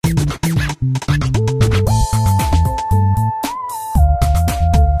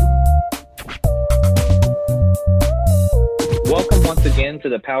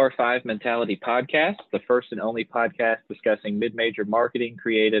Power 5 Mentality Podcast, the first and only podcast discussing mid-major marketing,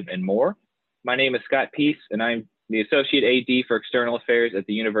 creative, and more. My name is Scott Peace, and I'm the Associate AD for External Affairs at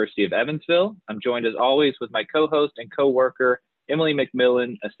the University of Evansville. I'm joined as always with my co-host and co-worker, Emily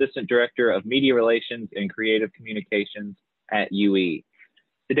McMillan, Assistant Director of Media Relations and Creative Communications at UE.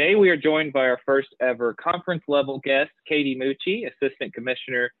 Today, we are joined by our first ever conference level guest, Katie Mucci, Assistant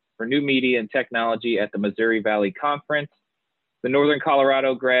Commissioner for New Media and Technology at the Missouri Valley Conference. The Northern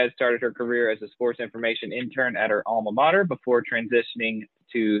Colorado grad started her career as a sports information intern at her alma mater before transitioning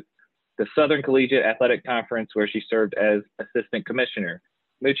to the Southern Collegiate Athletic Conference, where she served as Assistant Commissioner.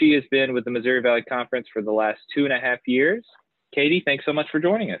 Mucci has been with the Missouri Valley Conference for the last 2.5 years. Katie, thanks so much for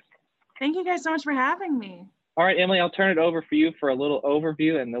joining us. Thank you guys so much for having me. All right, Emily, I'll turn it over for you for a little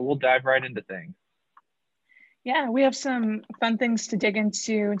overview, and then we'll dive right into things. Yeah, we have some fun things to dig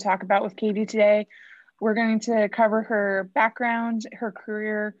into and talk about with Katie today. We're going to cover her background, her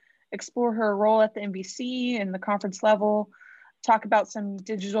career, explore her role at the NBC and the conference level, talk about some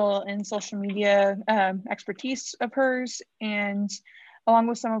digital and social media expertise of hers, and along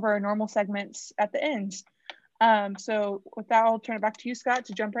with some of our normal segments at the end. So with that, I'll turn it back to you, Scott,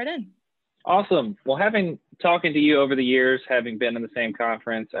 to jump right in. Awesome. Well, talking to you over the years, having been in the same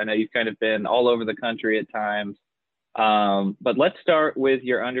conference, I know you've kind of been all over the country at times. But let's start with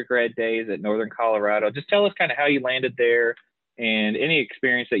your undergrad days at Northern Colorado. Just tell us kind of how you landed there and any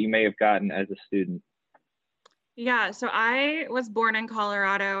experience that you may have gotten as a student. Yeah, so I was born in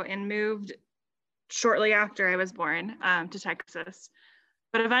Colorado and moved shortly after I was born to Texas,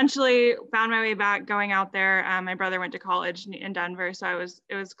 but eventually found my way back going out there. My brother went to college in Denver, so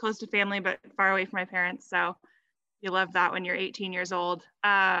it was close to family, but far away from my parents. So you love that when you're 18 years old.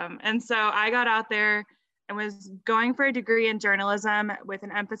 And so I got out there and was going for a degree in journalism with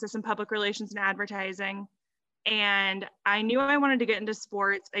an emphasis in public relations and advertising. And I knew I wanted to get into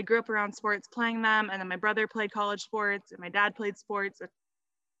sports. I grew up around sports, playing them, and then my brother played college sports and my dad played sports.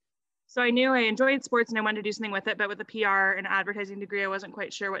 So I knew I enjoyed sports and I wanted to do something with it, but with a PR and advertising degree, I wasn't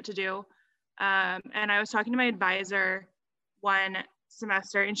quite sure what to do. And I was talking to my advisor one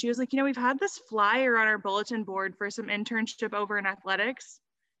semester and she was like, we've had this flyer on our bulletin board for some internship over in athletics.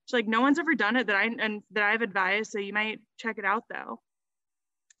 She's like, no one's ever done it that I've advised, so you might check it out though.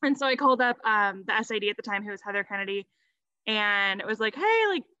 And so I called up the SID at the time, who was Heather Kennedy, and it was like,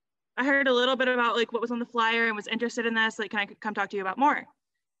 hey, I heard a little bit about what was on the flyer and was interested in this. Can I come talk to you about more?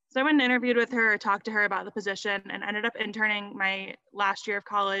 So I went and interviewed with her, talked to her about the position, and ended up interning my last year of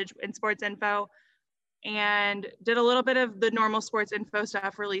college in sports info, and did a little bit of the normal sports info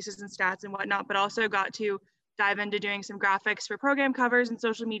stuff, releases and stats and whatnot, but also got to dive into doing some graphics for program covers and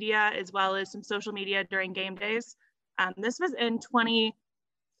social media, as well as some social media during game days. This was in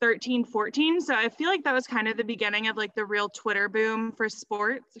 2013, 14. So I feel like that was kind of the beginning of the real Twitter boom for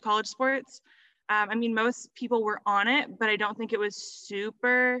sports, college sports. Most people were on it, but I don't think it was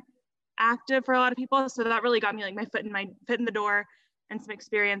super active for a lot of people. So that really got me my foot in the door and some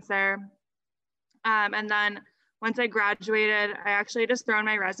experience there. And then once I graduated, I actually just thrown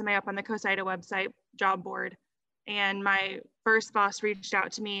my resume up on the COSIDA website job board. And my first boss reached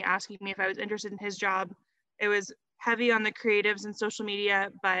out to me asking me if I was interested in his job. It was heavy on the creatives and social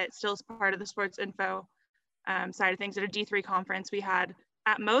media, but still part of the sports info side of things. At a D3 conference, we had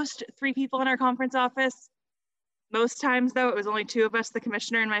at most 3 people in our conference office. Most times though, it was only 2 of us, the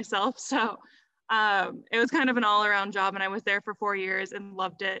commissioner and myself. So it was kind of an all around job, and I was there for 4 years and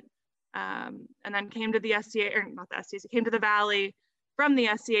loved it. And then came to the SCA, or not the SCAC, came to the Valley from the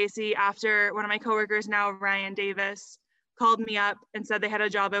SCAC after one of my coworkers, now Ryan Davis, called me up and said they had a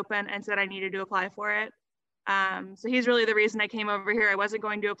job open and said I needed to apply for it. So he's really the reason I came over here. I wasn't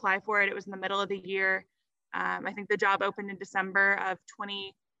going to apply for it. It was in the middle of the year. I think the job opened in December of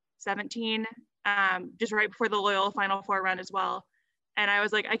 2017, just right before the Loyola Final Four run as well. And I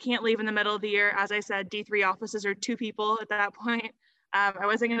was like, I can't leave in the middle of the year. As I said, D3 offices are 2 people at that point. I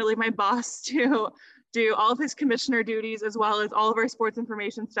wasn't going to leave my boss to do all of his commissioner duties as well as all of our sports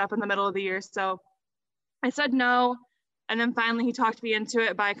information stuff in the middle of the year. So I said no. And then finally he talked me into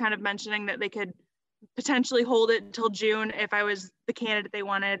it by kind of mentioning that they could potentially hold it until June if I was the candidate they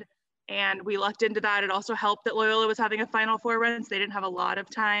wanted. And we lucked into that. It also helped that Loyola was having a Final Four run, so they didn't have a lot of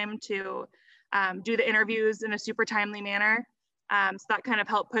time to do the interviews in a super timely manner. So that kind of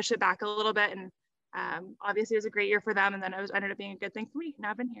helped push it back a little bit. And obviously it was a great year for them. And then it ended up being a good thing for me. Now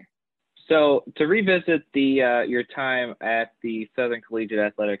I've been here. So to revisit your time at the Southern Collegiate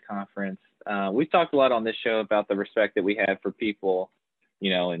Athletic Conference, we've talked a lot on this show about the respect that we have for people,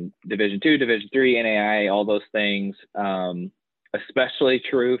 in Division II, Division III, NAI, all those things. Especially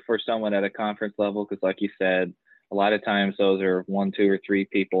true for someone at a conference level, because like you said, A lot of times those are 1, 2, or 3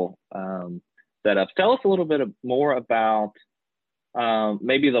 people setups. Tell us a little bit more about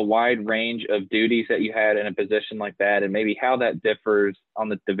maybe the wide range of duties that you had in a position like that, and maybe how that differs on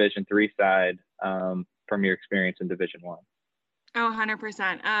the Division III side from your experience in Division I. Oh,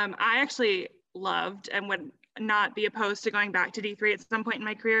 100%. I actually loved and would not be opposed to going back to D3 at some point in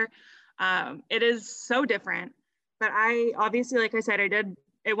my career. It is so different, but I obviously, like I said,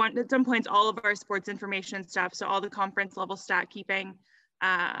 it went at some points all of our sports information stuff. So all the conference level stat keeping,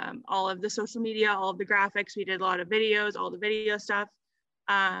 all of the social media, all of the graphics. We did a lot of videos, all the video stuff.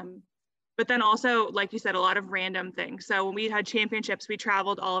 But then also, like you said, a lot of random things. So when we had championships, we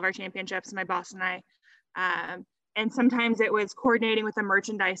traveled all of our championships, my boss and I. And sometimes it was coordinating with a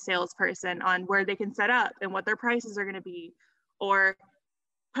merchandise salesperson on where they can set up and what their prices are going to be, or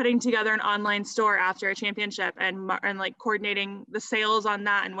putting together an online store after a championship and like coordinating the sales on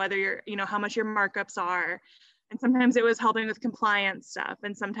that and whether you're, how much your markups are. And sometimes it was helping with compliance stuff.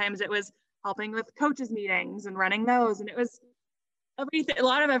 And sometimes it was helping with coaches meetings and running those. And it was everything, a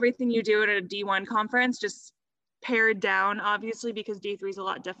lot of everything you do at a D1 conference, just pared down, obviously, because D3 is a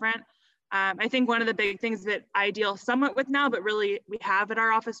lot different. I think one of the big things that I deal somewhat with now, but really we have at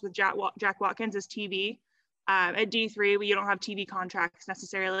our office with Jack Watkins is TV. At D3, you don't have TV contracts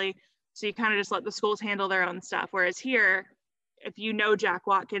necessarily. So you kind of just let the schools handle their own stuff. Whereas here, if you know Jack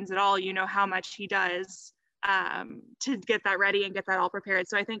Watkins at all, you know how much he does to get that ready and get that all prepared.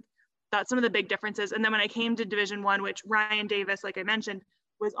 So I think that's some of the big differences. And then when I came to Division I, which Ryan Davis, like I mentioned,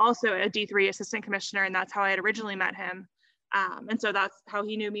 was also a D3 assistant commissioner, and that's how I had originally met him. And so that's how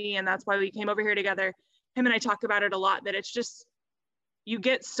he knew me, and that's why we came over here together. Him and I talk about it a lot, that it's just, you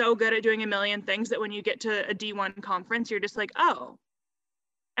get so good at doing a million things that when you get to a D1 conference, you're just like, oh,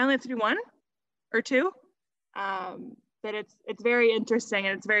 I only have to do 1 or 2. But it's very interesting,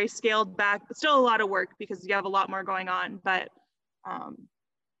 and it's very scaled back, but still a lot of work because you have a lot more going on, but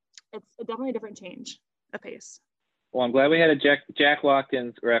it's definitely a different change of pace. Well, I'm glad we had a Jack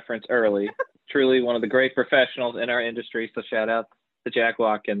Watkins reference early. Truly one of the great professionals in our industry. So shout out to Jack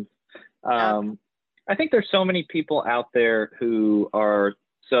Watkins. I think there's so many people out there who are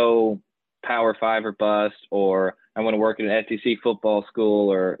so Power 5 or bust, or I want to work at an SEC football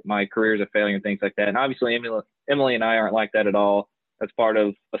school, or my career is a failure and things like that. And obviously Emily and I aren't like that at all. That's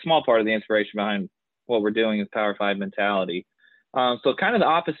a small part of the inspiration behind what we're doing is Power 5 mentality. So kind of the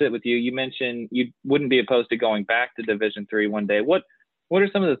opposite with you. You mentioned you wouldn't be opposed to going back to Division III one day. What are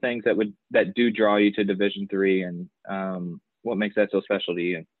some of the things that do draw you to Division III, and what makes that so special to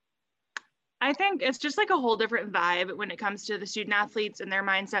you? I think it's just like a whole different vibe when it comes to the student athletes and their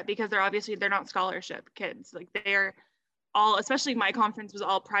mindset, because they're not scholarship kids. Like they are all, especially my conference was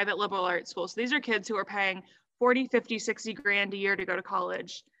all private liberal arts schools. So these are kids who are paying 40, 50, 60 grand a year to go to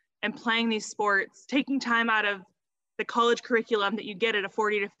college and playing these sports, taking time out of the college curriculum that you get at a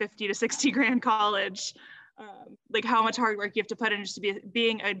 40 to 50 to 60 grand college. Like how much hard work you have to put in just to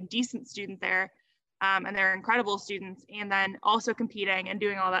being a decent student there. And they're incredible students, and then also competing and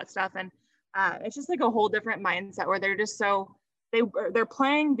doing all that stuff. And it's just like a whole different mindset where they're just they're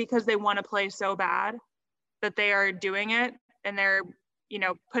playing because they want to play so bad that they are doing it, and they're,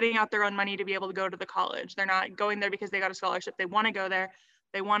 putting out their own money to be able to go to the college. They're not going there because they got a scholarship. They want to go there.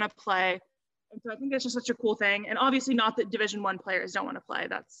 They want to play. And so I think that's just such a cool thing. And obviously not that Division I players don't want to play.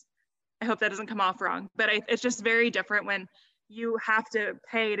 I hope that doesn't come off wrong, but it's just very different when you have to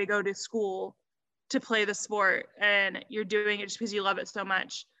pay to go to school to play the sport, and you're doing it just because you love it so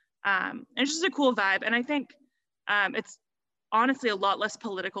much. And it's just a cool vibe. And I think it's honestly a lot less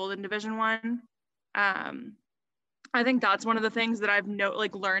political than Division I. I think that's one of the things that I've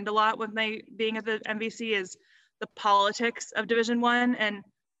learned a lot with being at the MVC is the politics of Division I, and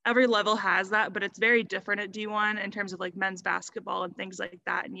every level has that, but it's very different at D1 in terms of like men's basketball and things like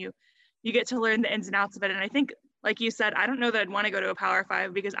that. And you get to learn the ins and outs of it. And I think, like you said, I don't know that I'd want to go to a Power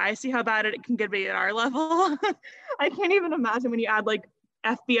 5 because I see how bad it can get be at our level. I can't even imagine when you add like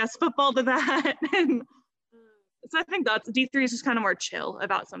FBS football to that. And so I think D3 is just kind of more chill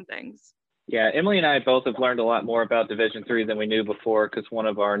about some things. Yeah, Emily and I both have learned a lot more about Division III than we knew before, because one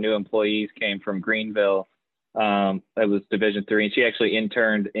of our new employees came from Greenville. That was Division III, and she actually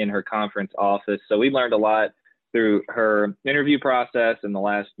interned in her conference office. So we learned a lot through her interview process in the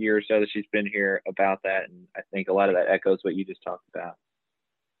last year or so that she's been here about that. And I think a lot of that echoes what you just talked about.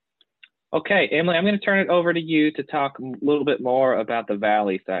 Okay, Emily, I'm going to turn it over to you to talk a little bit more about the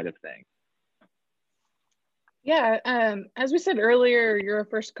Valley side of things. Yeah, as we said earlier, you're a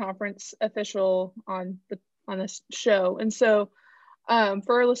first conference official on this show. And so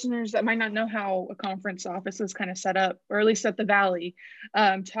for our listeners that might not know how a conference office is kind of set up, or at least at the Valley,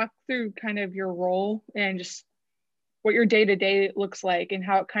 talk through kind of your role and just what your day-to-day looks like and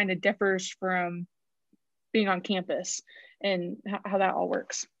how it kind of differs from being on campus and how that all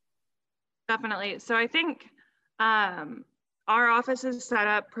works. Definitely. So I think our office is set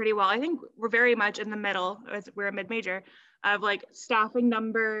up pretty well. I think we're very much in the middle, as we're a mid-major, of like staffing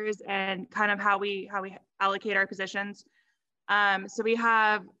numbers and kind of how we allocate our positions. So we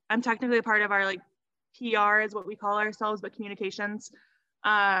have, I'm technically a part of our like PR is what we call ourselves, but communications.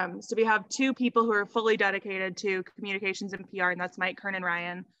 So we have 2 people who are fully dedicated to communications and PR, and that's Mike, Kern, and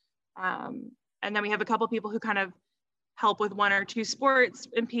Ryan. And then we have a couple people who kind of help with 1 or 2 sports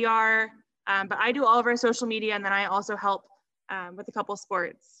in PR. But I do all of our social media, and then I also help with a couple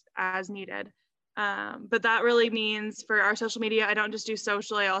sports as needed. But that really means for our social media, I don't just do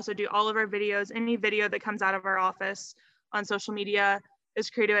social, I also do all of our videos. Any video that comes out of our office on social media is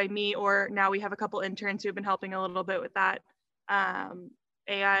created by me, or now we have a couple interns who have been helping a little bit with that.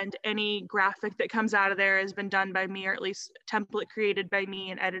 And any graphic that comes out of there has been done by me, or at least template created by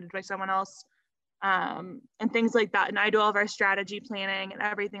me and edited by someone else. And things like that. And I do all of our strategy planning and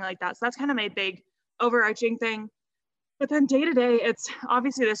everything like that. So that's kind of my big overarching thing. But then day to day, it's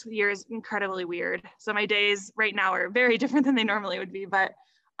obviously this year is incredibly weird. So my days right now are very different than they normally would be, but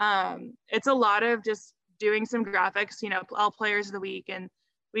it's a lot of just doing some graphics, you know, all players of the week. And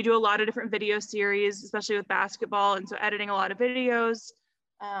we do a lot of different video series, especially with basketball. And so editing a lot of videos.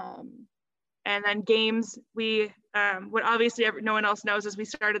 And then games, what obviously no one else knows is we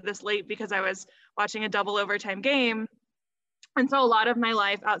started this late because I was watching a double overtime game. And so a lot of my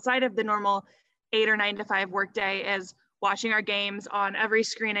life outside of the normal 8 or 9 to 5 workday is watching our games on every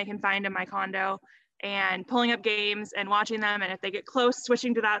screen I can find in my condo and pulling up games and watching them. And if they get close,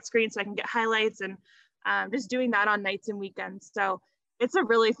 switching to that screen so I can get highlights, and just doing that on nights and weekends. So it's a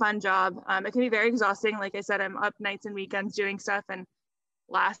really fun job. It can be very exhausting. Like I said, I'm up nights and weekends doing stuff. And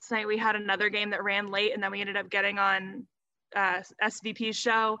last night we had another game that ran late, and then we ended up getting on SVP's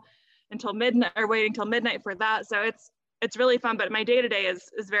show until midnight, or waiting till midnight for that. So it's really fun, but my day-to-day is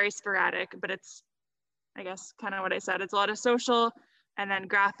very sporadic, but it's, I guess, kind of what I said. It's a lot of social and then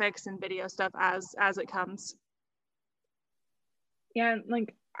graphics and video stuff as it comes. Yeah,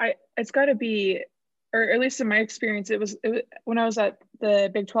 like it's got to be, or at least in my experience, it was when I was at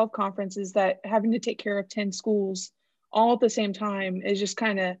the Big 12 conference, is that having to take care of 10 schools all at the same time is just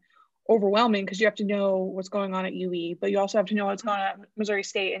kind of overwhelming, because you have to know what's going on at UE, but you also have to know what's going on at Missouri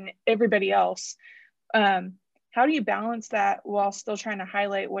State and everybody else. How do you balance that while still trying to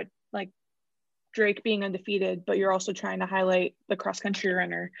highlight what, like, Drake being undefeated, but you're also trying to highlight the cross country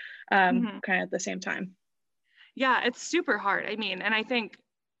runner kind of at the same time? Yeah, it's super hard. I mean, and I think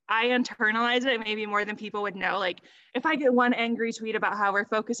I internalize it maybe more than people would know. Like if I get one angry tweet about how we're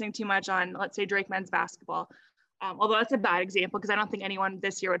focusing too much on, let's say, Drake men's basketball, although that's a bad example because I don't think anyone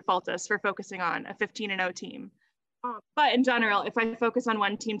this year would fault us for focusing on a 15-0 team. But in general, if I focus on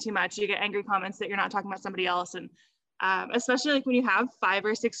one team too much, you get angry comments that you're not talking about somebody else. And especially like when you have 5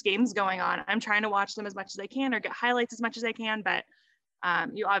 or 6 games going on, I'm trying to watch them as much as I can or get highlights as much as I can. But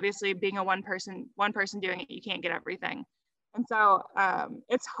you obviously, being a one person doing it, you can't get everything. And so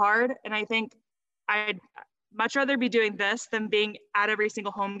it's hard. And I think I'd much rather be doing this than being at every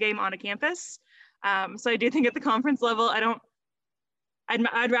single home game on a campus. So I do think at the conference level,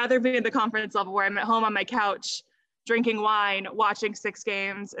 I'd rather be at the conference level where I'm at home on my couch, drinking wine, watching 6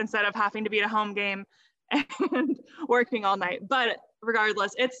 games instead of having to be at a home game and working all night. But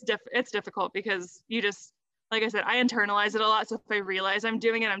regardless, it's difficult because you just, like I said, I internalize it a lot. So if I realize I'm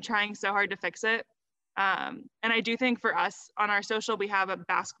doing it, I'm trying so hard to fix it. And I do think for us on our social, we have a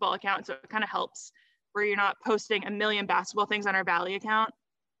basketball account. So it kind of helps where you're not posting a million basketball things on our Valley account.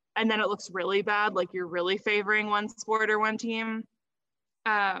 And then it looks really bad, like you're really favoring one sport or one team.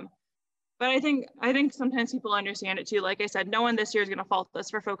 But I think sometimes people understand it too. Like I said, no one this year is going to fault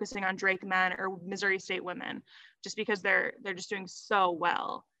us for focusing on Drake men or Missouri State women, just because they're just doing so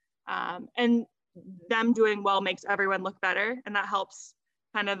well. And them doing well makes everyone look better, and that helps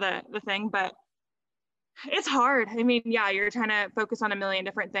kind of the thing. But it's hard. I mean, yeah, you're trying to focus on a million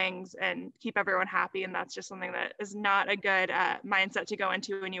different things and keep everyone happy, and that's just something that is not a good mindset to go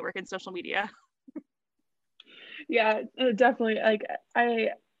into when you work in social media. Yeah, definitely. Like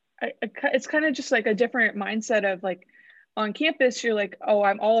it's kind of just like a different mindset of, like, on campus you're like, oh,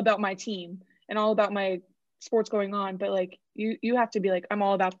 I'm all about my team and all about my sports going on, but like you have to be like, I'm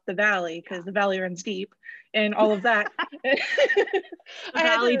all about the Valley because the Valley runs deep and all of that. The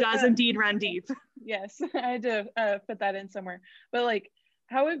Valley does indeed run deep. Yes, I had to put that in somewhere. But like,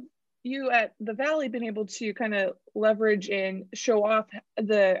 how have you at the Valley been able to kind of leverage and show off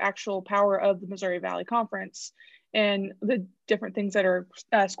the actual power of the Missouri Valley Conference and the different things that are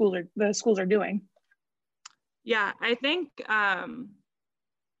the schools are doing? Yeah, I think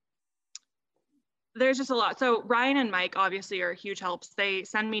there's just a lot. So Ryan and Mike obviously are huge helps. They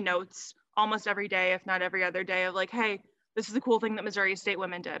send me notes almost every day, if not every other day, of like, hey, this is a cool thing that Missouri State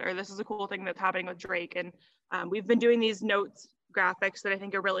women did, or this is a cool thing that's happening with Drake. And we've been doing these notes graphics that I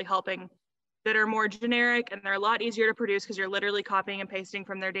think are really helping, that are more generic, and they're a lot easier to produce because you're literally copying and pasting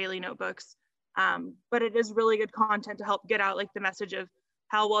from their daily notebooks. But it is really good content to help get out like the message of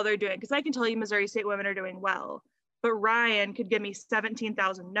how well they're doing. Because I can tell you Missouri State women are doing well, but Ryan could give me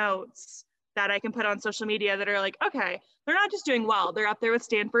 17,000 notes that I can put on social media that are like, okay, they're not just doing well, they're up there with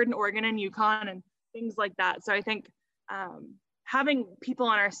Stanford and Oregon and UConn and things like that. So I think having people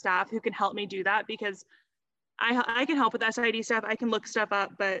on our staff who can help me do that, because I can help with SID stuff, I can look stuff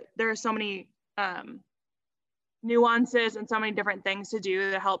up, but there are so many nuances and so many different things to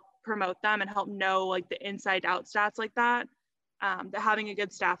do to help promote them and help know like the inside out stats like that, that having a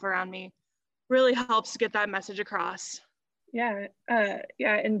good staff around me really helps get that message across. Yeah,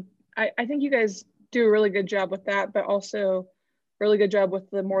 and I think you guys do a really good job with that, but also a really good job with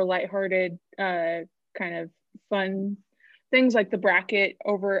the more lighthearted, kind of fun things like the bracket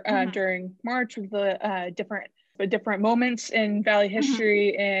over during March with the different moments in Valley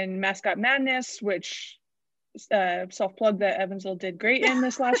history and Mascot Madness, which self-plug that Evansville did great in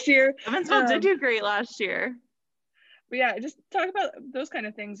this last year. Evansville did do great last year. But yeah, just talk about those kind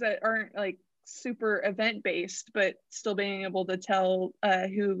of things that aren't like super event based, but still being able to tell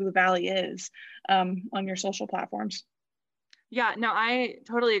who the Valley is on your social platforms. Yeah, no, I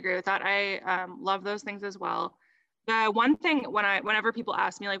totally agree with that. I love those things as well. The one thing whenever people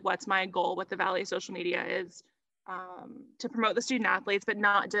ask me like what's my goal with the Valley social media is to promote the student athletes, but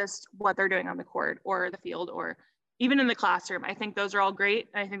not just what they're doing on the court or the field or even in the classroom. I think those are all great.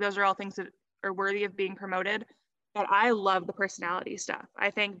 I think those are all things that are worthy of being promoted, but I love the personality stuff. I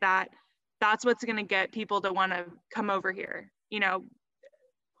think that's what's going to get people to want to come over here, you know,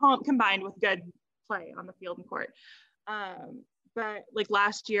 combined with good play on the field and court. But like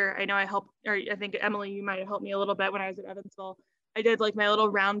last year, I know I helped, or I think Emily, you might have helped me a little bit when I was at Evansville. I did like my little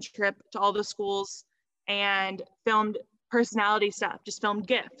round trip to all the schools and filmed personality stuff, just filmed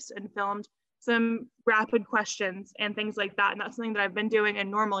GIFs and filmed some rapid questions and things like that. And that's something that I've been doing in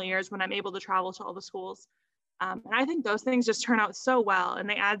normal years when I'm able to travel to all the schools. And I think those things just turn out so well and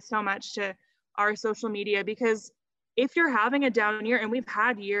they add so much to our social media, because if you're having a down year, and we've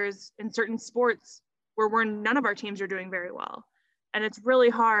had years in certain sports where none of our teams are doing very well, and it's really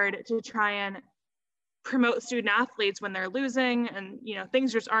hard to try and promote student athletes when they're losing and, you know,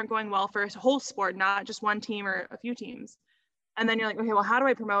 things just aren't going well for a whole sport, not just one team or a few teams. And then you're like, okay, well, how do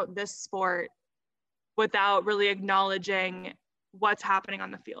I promote this sport without really acknowledging what's happening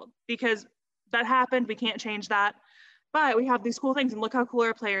on the field? Because that happened, we can't change that, but we have these cool things, and look how cool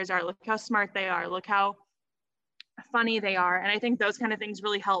our players are, look how smart they are, look how funny they are. And I think those kind of things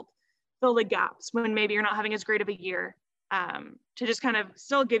really help fill the gaps when maybe you're not having as great of a year, to just kind of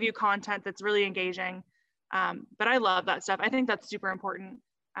still give you content that's really engaging. But I love that stuff. I think that's super important.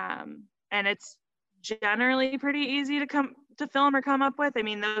 And it's generally pretty easy to film or come up with. I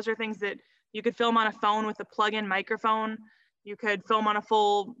mean, those are things that you could film on a phone with a plug-in microphone. You could film on a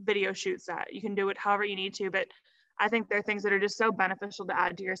full video shoot set. You can do it however you need to, but I think there are things that are just so beneficial to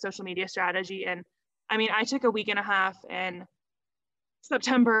add to your social media strategy. And I mean, I took a week and a half in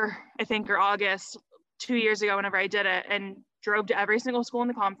September, I think, or August, 2 years ago, whenever I did it, and drove to every single school in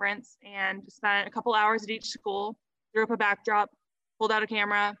the conference and spent a couple hours at each school, threw up a backdrop, pulled out a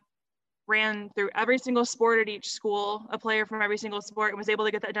camera, ran through every single sport at each school, a player from every single sport, and was able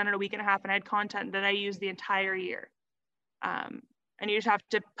to get that done in a week and a half. And I had content that I used the entire year. And you just have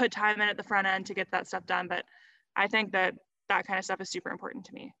to put time in at the front end to get that stuff done. But I think that kind of stuff is super important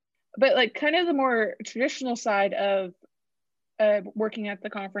to me. But like kind of the more traditional side of working at the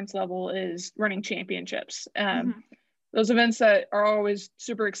conference level is running championships. Those events that are always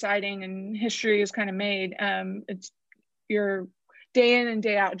super exciting and history is kind of made. It's your day in and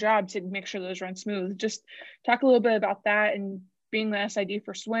day out job to make sure those run smooth. Just talk a little bit about that and being the SID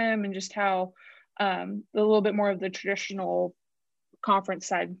for swim, and just how a little bit more of the traditional conference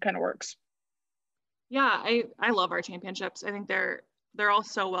side kind of works. Yeah, I love our championships. I think they're all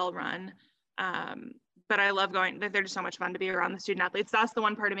so well run. But I love going, they're just so much fun to be around the student athletes. That's the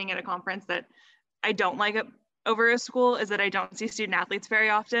one part of being at a conference that I don't like over a school, is that I don't see student athletes very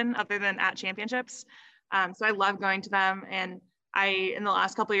often other than at championships. So I love going to them. And in the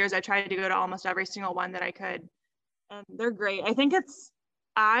last couple of years, I tried to go to almost every single one that I could. And they're great. I think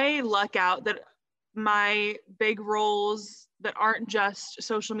I luck out that my big roles that aren't just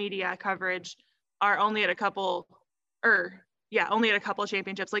social media coverage are only at a couple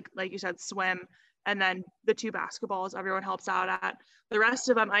championships, like you said, swim, And then the 2 basketballs everyone helps out at. The rest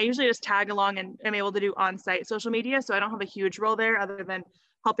of them, I usually just tag along and am able to do on-site social media. So I don't have a huge role there other than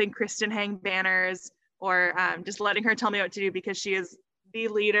helping Kristen hang banners or just letting her tell me what to do because she is the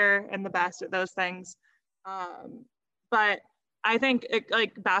leader and the best at those things. But I think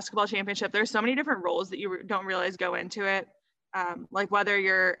like basketball championship, there's so many different roles that you don't realize go into it. Like whether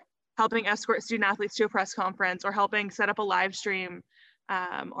you're helping escort student athletes to a press conference or helping set up a live stream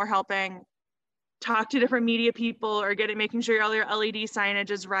or helping talk to different media people or making sure all your LED signage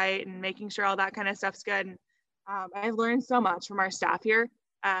is right and making sure all that kind of stuff's good. And, I've learned so much from our staff here.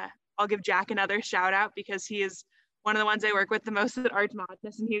 I'll give Jack another shout out because he is one of the ones I work with the most at Arch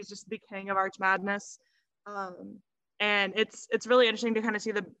Madness, and he's just the king of Arch Madness. And it's really interesting to kind of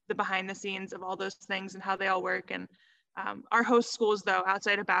see the behind the scenes of all those things and how they all work. And our host schools, though,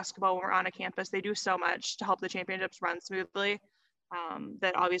 outside of basketball, when we're on a campus, they do so much to help the championships run smoothly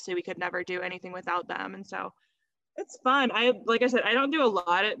that obviously we could never do anything without them. And so it's fun. Like I said, I don't do a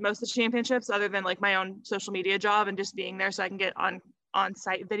lot at most of the championships other than like my own social media job and just being there so I can get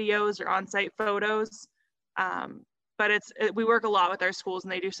on-site videos or on-site photos. But we work a lot with our schools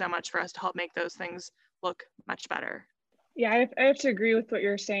and they do so much for us to help make those things look much better. Yeah, I have to agree with what you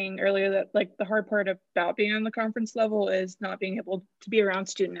were saying earlier that like the hard part about being on the conference level is not being able to be around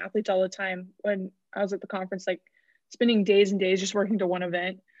student athletes all the time. When I was at the conference, like spending days and days just working to one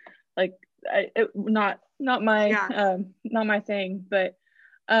event, like not my thing. But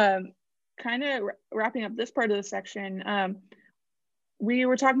kind of wrapping up this part of the section, we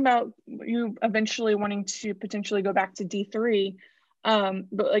were talking about you eventually wanting to potentially go back to D3,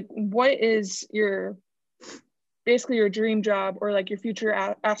 but like what is basically your dream job or like your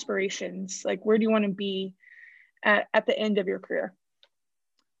future aspirations? Like where do you want to be at the end of your career?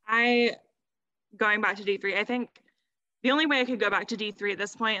 Going back to D3, I think the only way I could go back to D3 at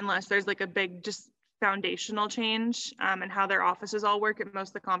this point, unless there's like a big just foundational change and how their offices all work at most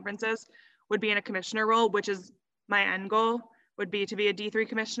of the conferences, would be in a commissioner role, which is my end goal, would be to be a D3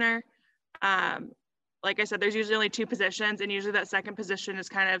 commissioner. Like I said, there's usually only 2 positions, and usually that second position is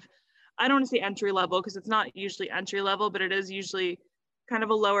kind of, I don't want to say entry level because it's not usually entry level, but it is usually kind of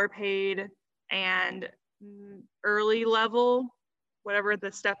a lower paid and early level, whatever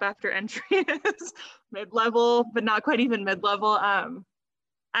the step after entry is, mid-level, but not quite even mid-level.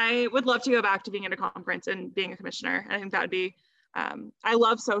 I would love to go back to being at a conference and being a commissioner. I think that would be, I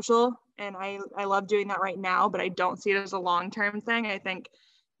love social and I love doing that right now, but I don't see it as a long-term thing. I think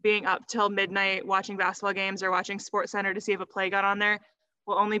being up till midnight watching basketball games or watching SportsCenter to see if a play got on there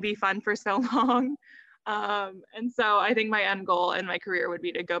will only be fun for so long. And so I think my end goal in my career would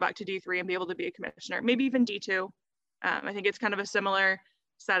be to go back to D3 and be able to be a commissioner, maybe even D2. I think it's kind of a similar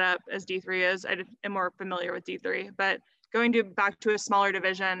setup as D3 is. I am more familiar with D3, but going back to a smaller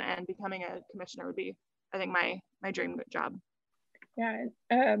division and becoming a commissioner would be, I think, my dream job. Yeah,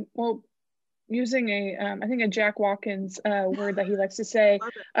 well, using I think a Jack Watkins word that he likes to say,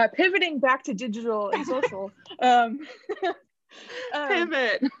 pivoting back to digital and social.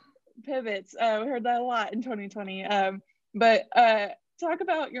 Pivots. We heard that a lot in 2020. But talk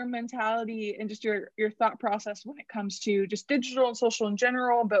about your mentality and just your thought process when it comes to just digital and social in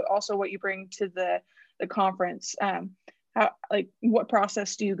general, but also what you bring to the conference. What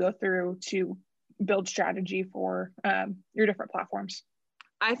process do you go through to build strategy for your different platforms?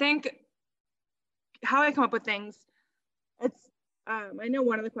 I think how I come up with things, it's I know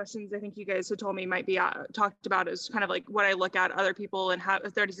one of the questions I think you guys had told me might be talked about is kind of like what I look at other people and how,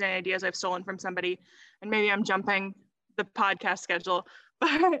 if there's any ideas I've stolen from somebody, and maybe I'm jumping the podcast schedule, but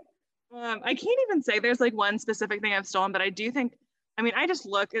I can't even say there's like one specific thing I've stolen, but I do think, I just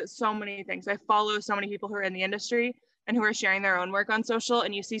look at so many things. I follow so many people who are in the industry and who are sharing their own work on social,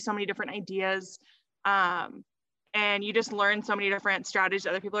 and you see so many different ideas. And you just learn so many different strategies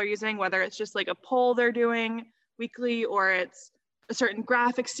other people are using, whether it's just like a poll they're doing weekly or it's a certain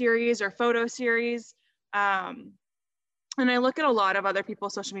graphic series or photo series. And I look at a lot of other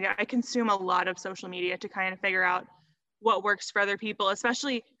people's social media. I consume a lot of social media to kind of figure out what works for other people,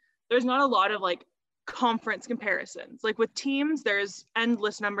 especially there's not a lot of like conference comparisons. Like with teams, there's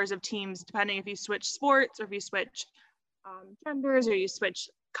endless numbers of teams, depending if you switch sports or if you switch genders or you switch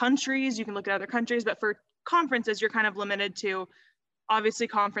countries, you can look at other countries. But for conferences, you're kind of limited to, obviously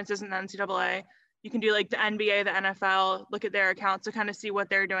conferences and the NCAA. You can do like the NBA, the NFL, look at their accounts to kind of see what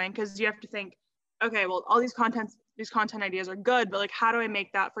they're doing, because you have to think, okay, well, all these content ideas are good, but like, how do I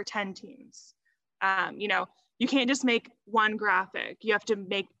make that for 10 teams? You can't just make one graphic. You have to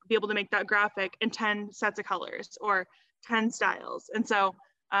be able to make that graphic in 10 sets of colors or 10 styles. And so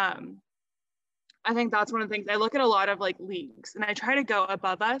I think that's one of the things. I look at a lot of like leagues and I try to go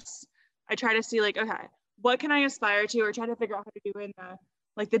above us. I try to see like, okay, what can I aspire to, or try to figure out how to do in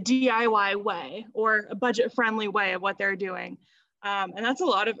the DIY way or a budget friendly way of what they're doing. And that's a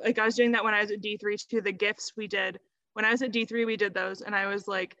lot of, like, I was doing that when I was at D3 too. The gifts we did, when I was at D3, we did those. And I was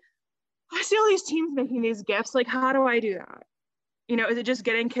like, I see all these teams making these gifts. Like, how do I do that? You know, is it just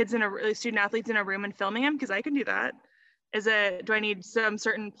getting kids student athletes in a room and filming them? Because I can do that. Do I need some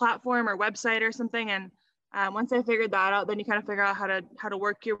certain platform or website or something? And once I figured that out, then you kind of figure out how to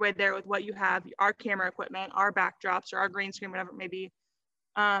work your way there with what you have, our camera equipment, our backdrops, or our green screen, whatever it may be.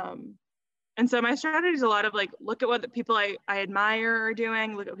 And so my strategy is a lot of like, look at what the people I admire are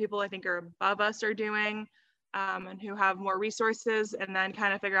doing, look at what people I think are above us are doing, and who have more resources, and then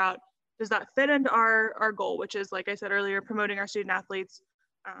kind of figure out, does that fit into our goal, which is, like I said earlier, promoting our student athletes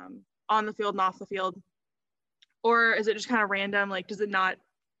on the field and off the field? Or is it just kind of random? Like, does it not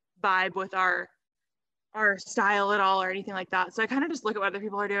vibe with our style at all or anything like that? So I kind of just look at what other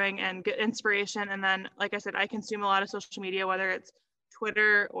people are doing and get inspiration. And then, like I said, I consume a lot of social media, whether it's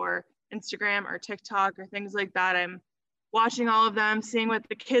Twitter or Instagram or TikTok or things like that. I'm watching all of them, seeing what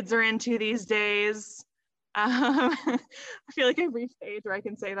the kids are into these days. I feel like I've reached the age where I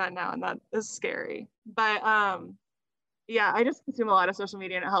can say that now, and that is scary. But yeah, I just consume a lot of social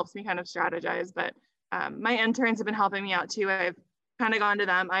media, and it helps me kind of strategize. But my interns have been helping me out too. I've kind of gone to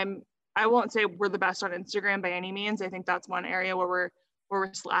them. I won't say we're the best on Instagram by any means. I think that's one area where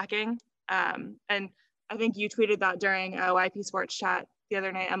we're slacking. And I think you tweeted that during a YP Sports Chat the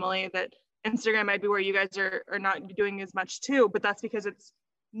other night, Emily, that Instagram might be where you guys are not doing as much too, but that's because it's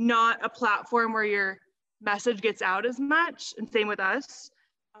not a platform where your message gets out as much, and same with us.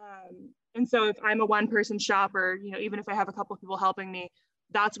 And so if I'm a one-person shop, or, you know, even if I have a couple of people helping me,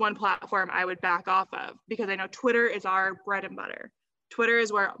 that's one platform I would back off of, because I know Twitter is our bread and butter. Twitter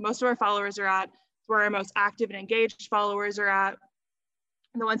is where most of our followers are at. It's where our most active and engaged followers are at.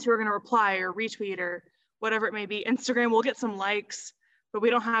 And the ones who are going to reply or retweet or whatever it may be. Instagram will get some likes, but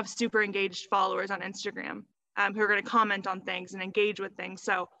we don't have super engaged followers on Instagram who are going to comment on things and engage with things.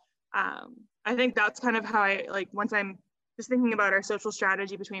 So I think that's kind of how I, like, once I'm just thinking about our social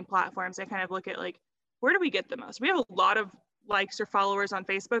strategy between platforms, I kind of look at, like, where do we get the most? We have a lot of likes or followers on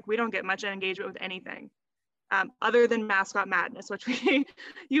Facebook. We don't get much engagement with anything other than Mascot Madness, which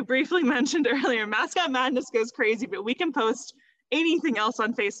you briefly mentioned earlier. Mascot Madness goes crazy, but we can post anything else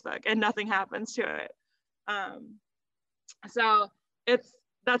on Facebook and nothing happens to it. So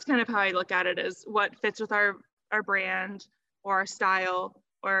that's kind of how I look at it, is what fits with our brand or our style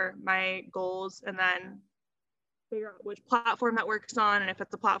or my goals, and then figure out which platform that works on, and if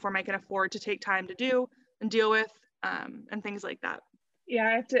it's a platform I can afford to take time to do and deal with, and things like that. Yeah,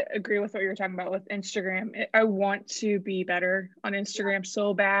 I have to agree with what you're talking about with Instagram. I want to be better on Instagram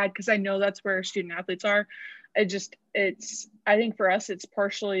so bad, because I know that's where student athletes are. I think for us, it's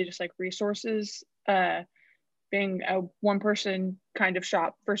partially just like resources, being a one-person kind of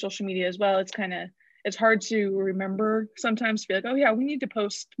shop for social media as well. It's hard to remember sometimes to be like, oh yeah, we need to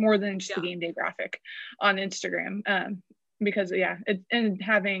post more than just the game day graphic on Instagram, because and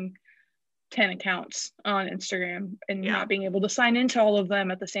having 10 accounts on Instagram and not being able to sign into all of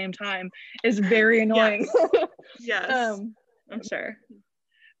them at the same time is very annoying. Yes, I'm sure.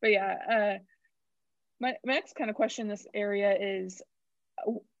 But yeah, my next kind of question in this area is,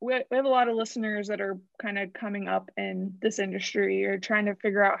 we have a lot of listeners that are kind of coming up in this industry, or trying to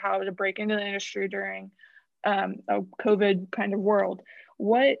figure out how to break into the industry during a COVID kind of world.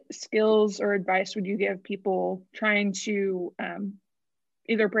 What skills or advice would you give people trying to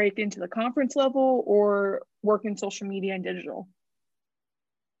either break into the conference level or work in social media and digital?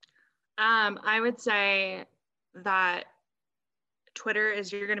 I would say that Twitter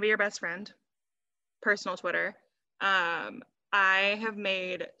is, you're going to be your best friend, personal Twitter. I have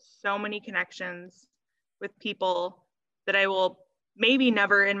made so many connections with people that I will maybe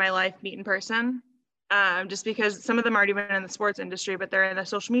never in my life meet in person, just because some of them aren't even in the sports industry, but they're in the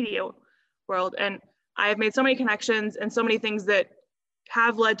social media world. And I've made so many connections and so many things that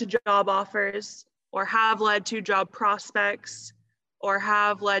have led to job offers, or have led to job prospects, or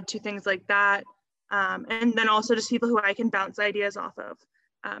have led to things like that. And then also just people who I can bounce ideas off of,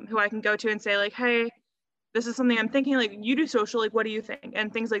 who I can go to and say, like, hey, this is something I'm thinking, like, you do social, like, what do you think?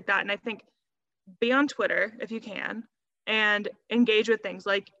 And things like that. And I think be on Twitter if you can, and engage with things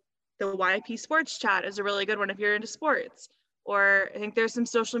like the YP Sports Chat is a really good one if you're into sports. Or I think there's some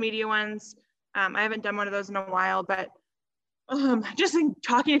social media ones. I haven't done one of those in a while, but just in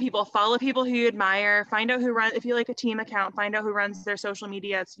talking to people, follow people who you admire, find out who runs, if you like a team account, find out who runs their social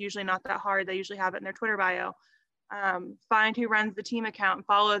media. It's usually not that hard. They usually have it in their Twitter bio. Find who runs the team account,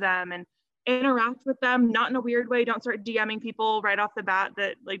 follow them, and interact with them, not in a weird way. Don't start DMing people right off the bat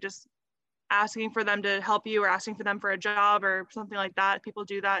that, like, just asking for them to help you or asking for them for a job or something like that. People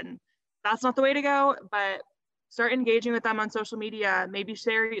do that, and that's not the way to go, but start engaging with them on social media. Maybe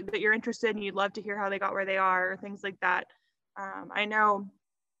share that you're interested and you'd love to hear how they got where they are, or things like that. I know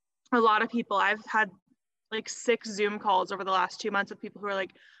a lot of people, I've had like 6 Zoom calls over the last 2 months with people who are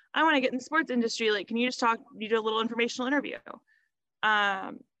like, I want to get in the sports industry. Like, can you just you do a little informational interview?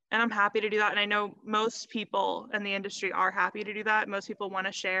 And I'm happy to do that. And I know most people in the industry are happy to do that. Most people want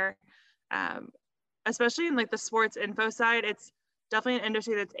to share, especially in like the sports info side. It's definitely an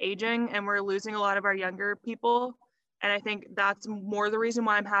industry that's aging, and we're losing a lot of our younger people. And I think that's more the reason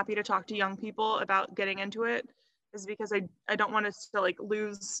why I'm happy to talk to young people about getting into it, is because I don't want us to like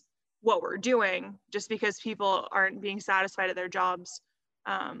lose what we're doing just because people aren't being satisfied at their jobs.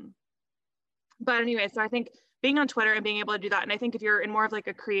 But anyway, so I think being on Twitter and being able to do that, and I think if you're in more of like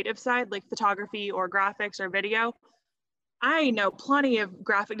a creative side, like photography or graphics or video, I know plenty of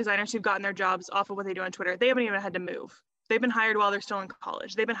graphic designers who've gotten their jobs off of what they do on Twitter. They haven't even had to move. They've been hired while they're still in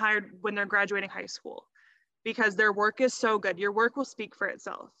college. They've been hired when they're graduating high school, because their work is so good. Your work will speak for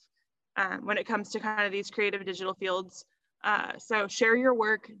itself when it comes to kind of these creative digital fields. So share your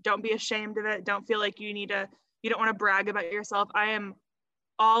work. Don't be ashamed of it. Don't feel like you don't want to brag about yourself. I am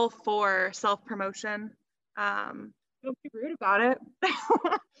all for self-promotion. Don't be rude about it.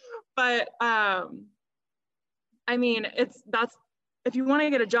 But I mean, if you want to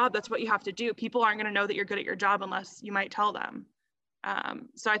get a job, that's what you have to do. People aren't going to know that you're good at your job unless you might tell them.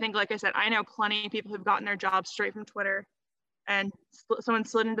 So I think, like I said, I know plenty of people who've gotten their jobs straight from Twitter, and someone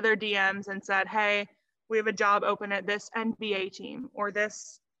slid into their DMs and said, hey, we have a job open at this NBA team, or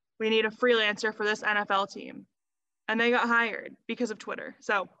we need a freelancer for this NFL team. And they got hired because of Twitter.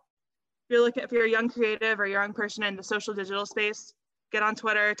 So if you're a young creative or a young person in the social digital space, get on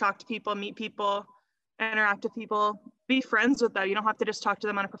Twitter, talk to people, meet people, interact with people, be friends with them. You don't have to just talk to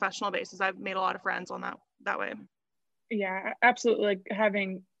them on a professional basis. I've made a lot of friends on that way. Yeah, absolutely. Like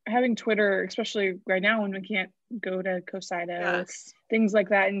having Twitter, especially right now when we can't go to COSIDA, yes, things like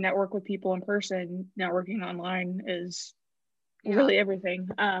that, and network with people in person, networking online is really everything.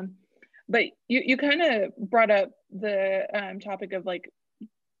 But you kind of brought up the topic of like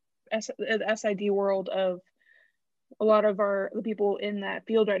the SID world of a lot of the people in that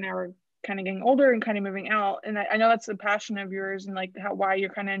field right now are kind of getting older and kind of moving out. And I know that's a passion of yours, and like why you're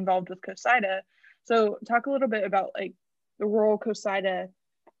kind of involved with COSIDA. So talk a little bit about like the role COSIDA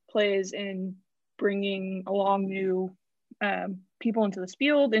plays in bringing along new people into this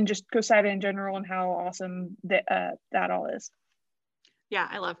field, and just COSIDA in general, and how awesome that all is. Yeah,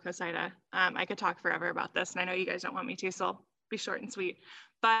 I love COSIDA. I could talk forever about this, and I know you guys don't want me to, so I'll be short and sweet.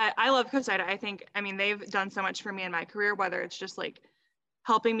 But I love COSIDA. I mean, they've done so much for me in my career, whether it's just like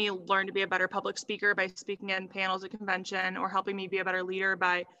helping me learn to be a better public speaker by speaking in panels at convention, or helping me be a better leader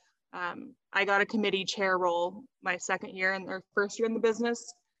by, I got a committee chair role my second year or first year in the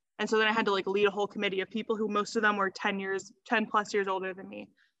business. And so then I had to like lead a whole committee of people who most of them were 10 plus years older than me.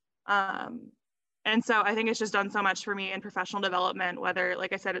 And so I think it's just done so much for me in professional development, whether,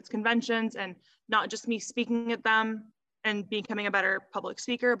 like I said, it's conventions and not just me speaking at them and becoming a better public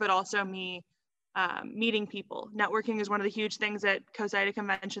speaker, but also me meeting people. Networking is one of the huge things at COSIDA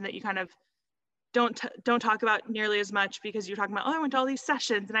convention that you kind of don't talk about nearly as much, because you're talking about, oh, I went to all these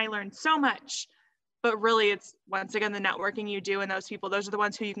sessions and I learned so much. But really, it's once again the networking you do, and those people, those are the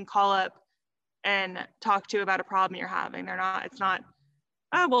ones who you can call up and talk to about a problem you're having. It's not,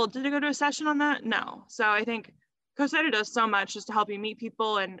 oh, well, did you go to a session on that? No. So I think COSIDA does so much just to help you meet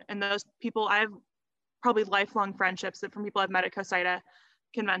people, and those people, I have probably lifelong friendships from people I've met at COSIDA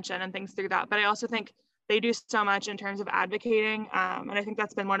convention and things through that. But I also think they do so much in terms of advocating. And I think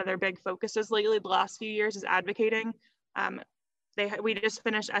that's been one of their big focuses lately, the last few years, is advocating. We just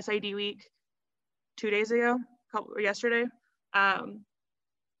finished SID week 2 days ago, yesterday. And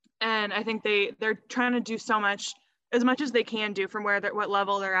I think they're trying to do so much, as much as they can do from what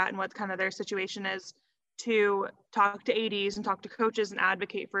level they're at and what kind of their situation is, to talk to ADs and talk to coaches and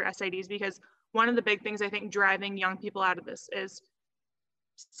advocate for SIDs. Because one of the big things I think driving young people out of this is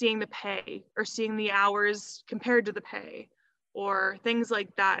seeing the pay, or seeing the hours compared to the pay, or things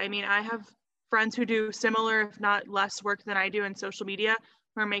like that. I mean, I have friends who do similar, if not less work than I do in social media,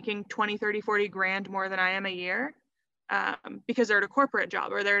 who are making 20, 30, 40 grand more than I am a year, because they're at a corporate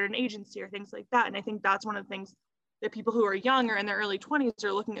job or they're at an agency or things like that. And I think that's one of the things that people who are young or in their early 20s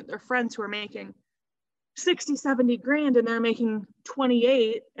are looking at their friends who are making 60, 70 grand and they're making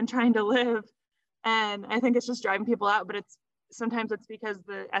 28 and trying to live. And I think it's just driving people out, but sometimes it's because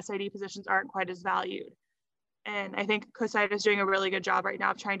the SID positions aren't quite as valued. And I think COSIDA is doing a really good job right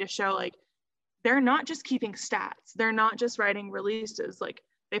now of trying to show, like, they're not just keeping stats. They're not just writing releases. Like,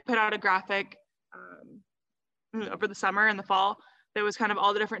 they put out a graphic over the summer and the fall that was kind of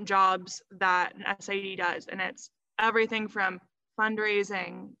all the different jobs that an SID does. And it's everything from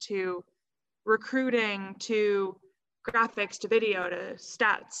fundraising to recruiting to graphics to video to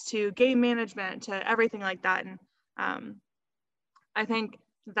stats to game management to everything like that. And I think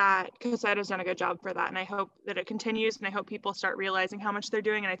that COSIDA's done a good job for that. And I hope that it continues, and I hope people start realizing how much they're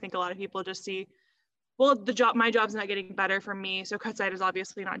doing. And I think a lot of people just see, well, my job's not getting better for me, so COSIDA is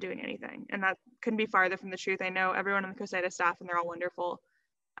obviously not doing anything. And that couldn't be farther from the truth. I know everyone on the COSIDA staff, and they're all wonderful.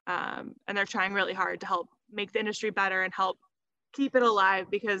 And they're trying really hard to help make the industry better and help keep it alive,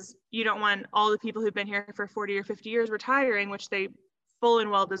 because you don't want all the people who've been here for 40 or 50 years retiring, which they full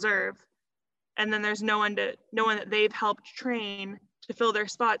and well deserve. And then there's no one that they've helped train to fill their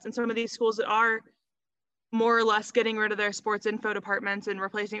spots. And some of these schools that are more or less getting rid of their sports info departments and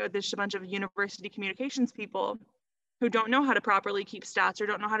replacing it with just a bunch of university communications people who don't know how to properly keep stats or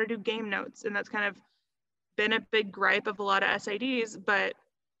don't know how to do game notes. And that's kind of been a big gripe of a lot of SIDs. But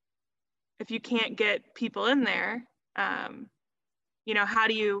if you can't get people in there, how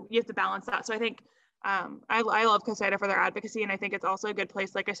do you have to balance that. So I think I love COSIDA for their advocacy. And I think it's also a good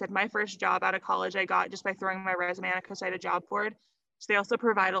place. Like I said, my first job out of college, I got just by throwing my resume on a COSIDA job board. So they also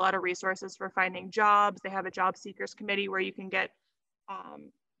provide a lot of resources for finding jobs. They have a job seekers committee where you can get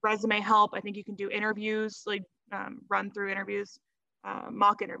resume help. I think you can do interviews, like run through interviews,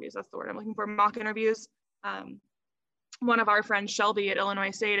 mock interviews. That's the word I'm looking for, mock interviews. One of our friends, Shelby at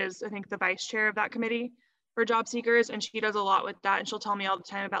Illinois State, is I think the vice chair of that committee for job seekers. And she does a lot with that. And she'll tell me all the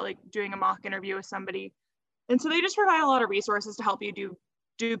time about like doing a mock interview with somebody. And so they just provide a lot of resources to help you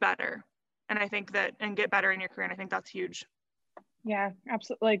do better. And I think that, and get better in your career. And I think that's huge. Yeah,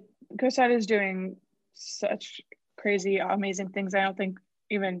 absolutely. Like COSIDA is doing such crazy, amazing things. I don't think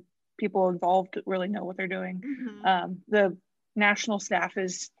even people involved really know what they're doing. Mm-hmm. The national staff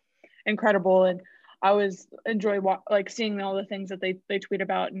is incredible, and I always enjoy seeing all the things that they tweet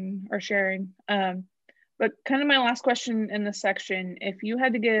about and are sharing. But kind of my last question in this section: if you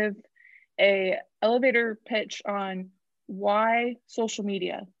had to give a elevator pitch on why social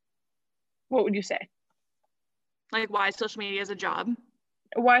media, what would you say? Like why social media is a job?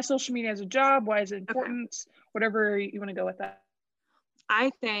 Why social media is a job? Why is it important? Okay. Whatever you want to go with that.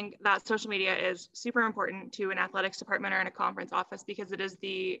 I think that social media is super important to an athletics department or in a conference office, because it is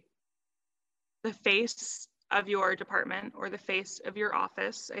the face of your department or the face of your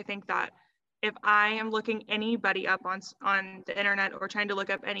office. I think that if I am looking anybody up on the internet or trying to look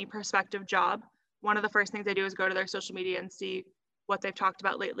up any prospective job, one of the first things I do is go to their social media and see what they've talked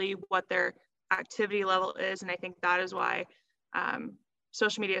about lately, what their activity level is. And I think that is why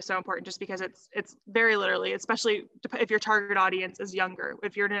social media is so important, just because it's very literally, especially if your target audience is younger.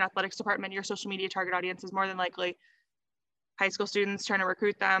 If you're in an athletics department, your social media target audience is more than likely high school students trying to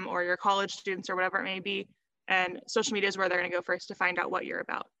recruit them, or your college students, or whatever it may be. And social media is where they're going to go first to find out what you're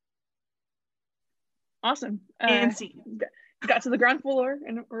about. Awesome. And see. Got to the ground floor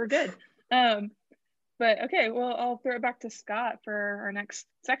and we're good. But okay, well, I'll throw it back to Scott for our next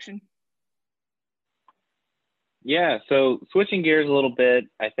section. Yeah, so switching gears a little bit,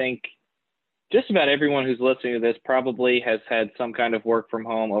 I think just about everyone who's listening to this probably has had some kind of work from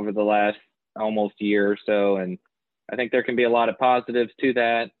home over the last almost year or so. And I think there can be a lot of positives to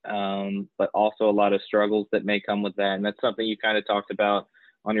that, but also a lot of struggles that may come with that. And that's something you kind of talked about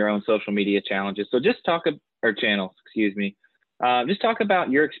on your own social media challenges. So just talk about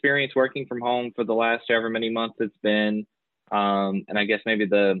your experience working from home for the last however many months it's been. And I guess maybe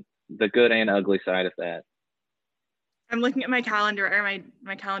the good and ugly side of that. I'm looking at my calendar, or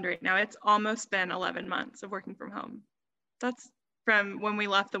my calendar right now. It's almost been 11 months of working from home. That's from when we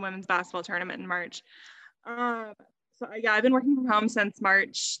left the women's basketball tournament in March. So yeah, I've been working from home since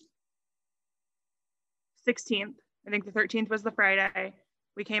March 16th. I think the 13th was the Friday.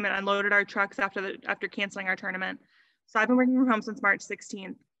 We came and unloaded our trucks after canceling our tournament. So I've been working from home since March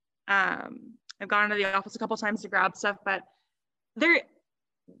 16th. I've gone into the office a couple times to grab stuff, but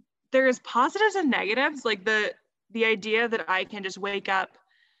there is positives and negatives. Like the idea that I can just wake up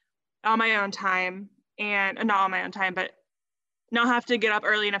on my own time, and not on my own time, but not have to get up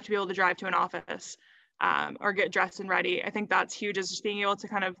early enough to be able to drive to an office or get dressed and ready. I think that's huge, is just being able to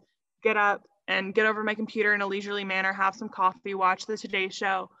kind of get up and get over my computer in a leisurely manner, have some coffee, watch the Today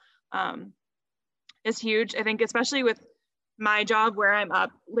Show is huge. I think especially with my job where I'm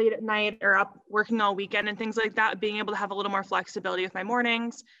up late at night or up working all weekend and things like that, being able to have a little more flexibility with my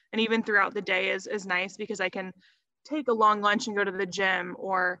mornings and even throughout the day is nice, because I can take a long lunch and go to the gym,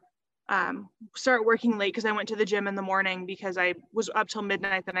 or start working late because I went to the gym in the morning because I was up till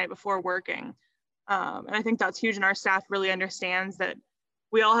midnight the night before working. And I think that's huge. And our staff really understands that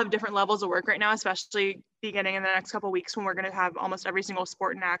we all have different levels of work right now, especially beginning in the next couple of weeks when we're going to have almost every single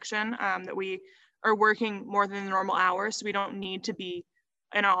sport in action, that we are working more than the normal hours. So we don't need to be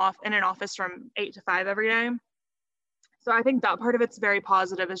in an office from 8 to 5 every day. So I think that part of it's very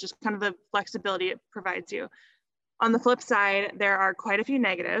positive, is just kind of the flexibility it provides you. On the flip side, there are quite a few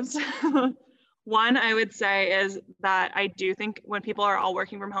negatives. One, I would say, is that I do think when people are all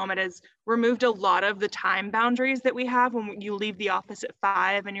working from home, it has removed a lot of the time boundaries that we have when you leave the office at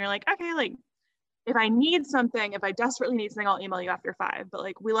 5 and you're like, okay, like if I need something, if I desperately need something, I'll email you after 5. But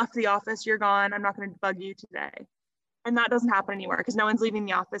like, we left the office, you're gone, I'm not going to bug you today. And that doesn't happen anymore because no one's leaving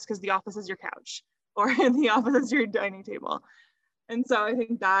the office, because the office is your couch or the office is your dining table. And so I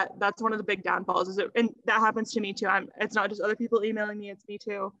think that that's one of the big downfalls, and that happens to me too. It's not just other people emailing me, it's me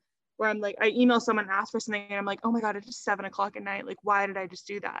too, where I'm like, I email someone and ask for something and I'm like, oh my God, it's just 7 o'clock at night. Like, why did I just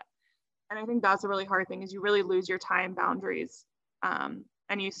do that? And I think that's a really hard thing, is you really lose your time boundaries.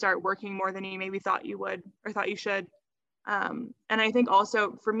 And you start working more than you maybe thought you would or thought you should. And I think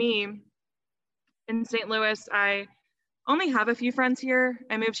also for me in St. Louis, I only have a few friends here.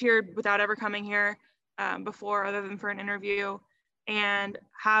 I moved here without ever coming here before, other than for an interview, and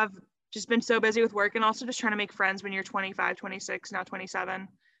have just been so busy with work and also just trying to make friends when you're 25, 26, now 27.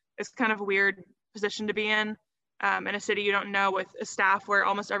 It's kind of a weird position to be in a city you don't know, with a staff where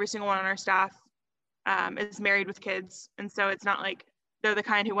almost every single one on our staff is married with kids. And so it's not like they're the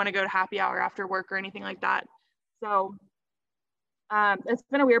kind who want to go to happy hour after work or anything like that. So it's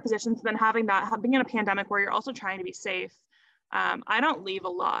been a weird position. So then being in a pandemic where you're also trying to be safe, I don't leave a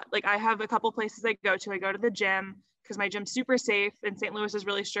lot. Like, I have a couple places I go to. I go to the gym because my gym's super safe, and St. Louis is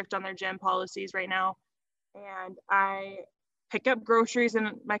really strict on their gym policies right now. And I pick up groceries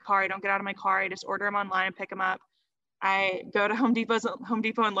in my car. I don't get out of my car. I just order them online and pick them up. I go to Home Depot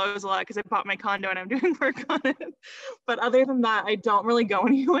and Lowe's a lot because I bought my condo and I'm doing work on it. But other than that, I don't really go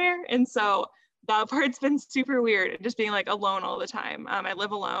anywhere. And so that part's been super weird, just being like alone all the time. I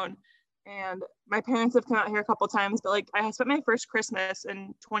live alone, and my parents have come out here a couple times, but like, I spent my first Christmas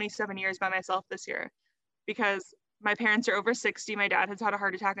in 27 years by myself this year because my parents are over 60. My dad has had a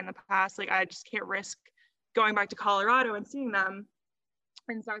heart attack in the past. Like, I just can't risk going back to Colorado and seeing them.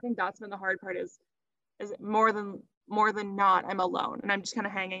 And so I think that's been the hard part, is more than not, I'm alone and I'm just kind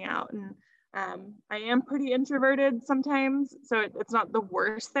of hanging out. And I am pretty introverted sometimes, so it's not the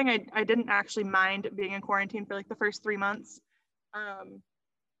worst thing. I didn't actually mind being in quarantine for like the first 3 months.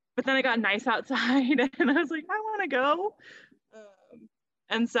 But then I got nice outside and I was like, I want to go.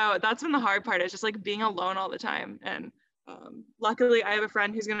 And so that's been the hard part, is just like being alone all the time. And luckily I have a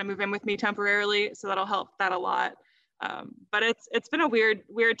friend who's going to move in with me temporarily, so that'll help that a lot. But it's been a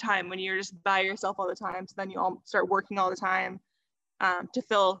weird time when you're just by yourself all the time. So then you all start working all the time to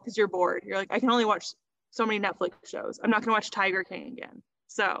fill, because you're bored. You're like, I can only watch so many Netflix shows. I'm not going to watch Tiger King again.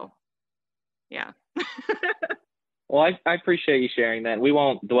 So yeah. Well, I appreciate you sharing that. We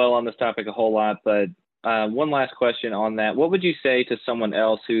won't dwell on this topic a whole lot, but one last question on that. What would you say to someone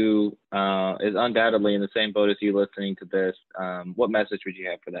else who is undoubtedly in the same boat as you listening to this? What message would you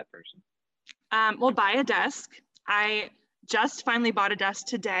have for that person? Well, buy a desk. I just finally bought a desk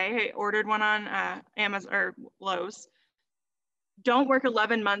today. I ordered one on Amazon or Lowe's. Don't work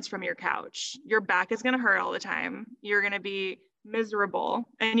 11 months from your couch. Your back is going to hurt all the time. You're going to be miserable.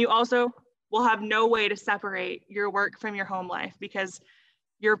 And you also will have no way to separate your work from your home life, because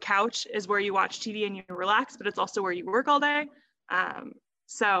your couch is where you watch TV and you relax, but it's also where you work all day.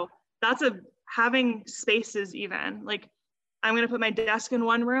 So that's having spaces. Even like, I'm going to put my desk in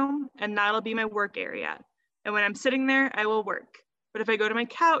one room and that'll be my work area. And when I'm sitting there, I will work. But if I go to my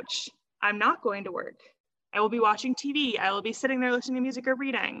couch, I'm not going to work. I will be watching TV. I will be sitting there listening to music or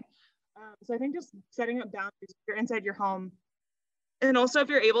reading. So I think just setting up boundaries if you're inside your home. And also if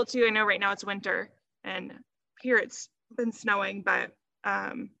you're able to, I know right now it's winter and here it's been snowing, but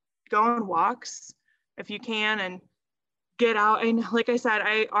go on walks if you can and get out. And like I said,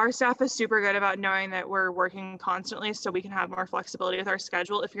 our staff is super good about knowing that we're working constantly so we can have more flexibility with our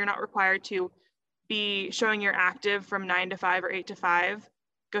schedule. If you're not required to be showing you're active from 9 to 5 or 8 to 5,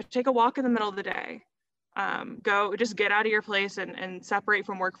 go take a walk in the middle of the day. Go just get out of your place and separate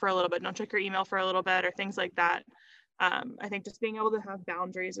from work for a little bit. Don't check your email for a little bit or things like that. I think just being able to have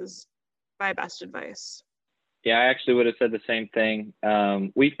boundaries is my best advice. Yeah, I actually would have said the same thing.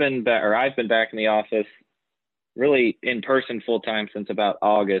 I've been back in the office really in person full time since about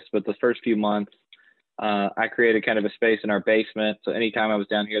August, but the first few months I created kind of a space in our basement. So anytime I was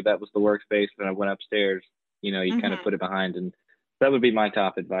down here, that was the workspace. When I went upstairs, you kind of put it behind, and that would be my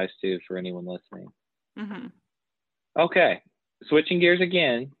top advice too for anyone listening. Okay, switching gears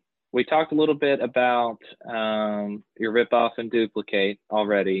again. we talked a little bit about your rip off and duplicate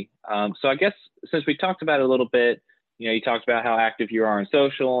already. So I guess since we talked about it a little bit, you talked about how active you are on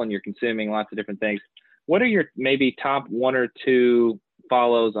social and you're consuming lots of different things. What are your maybe top 1 or 2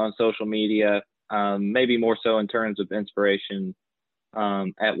 follows on social media, maybe more so in terms of inspiration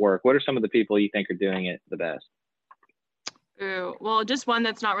at work? What are some of the people you think are doing it the best? Ooh, well, just one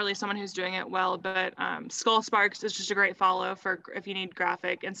that's not really someone who's doing it well, but Skull Sparks is just a great follow for if you need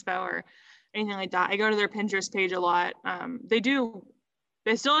graphic inspo or anything like that. I go to their Pinterest page a lot.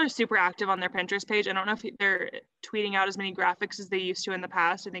 They still are super active on their Pinterest page. I don't know if they're tweeting out as many graphics as they used to in the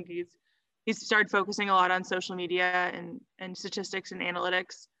past. I think he's started focusing a lot on social media and statistics and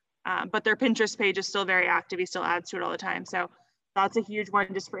analytics. But their Pinterest page is still very active. He still adds to it all the time. So that's a huge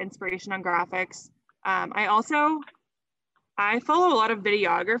one just for inspiration on graphics. I follow a lot of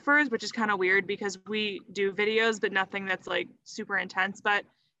videographers, which is kind of weird because we do videos, but nothing that's like super intense. But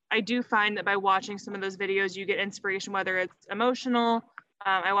I do find that by watching some of those videos, you get inspiration, whether it's emotional.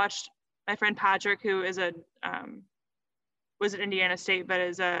 I watched my friend Patrick, who is was at Indiana State, but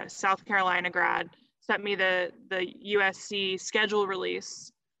is a South Carolina grad, sent me the USC schedule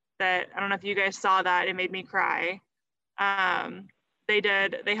release that, I don't know if you guys saw that, it made me cry. They're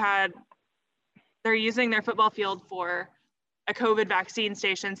using their football field for a COVID vaccine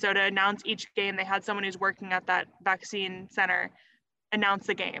station. So to announce each game, they had someone who's working at that vaccine center announce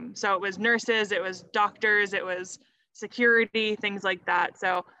the game. So it was nurses, it was doctors, it was security, things like that.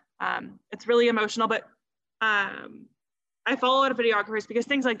 So it's really emotional, but I follow a lot of videographers because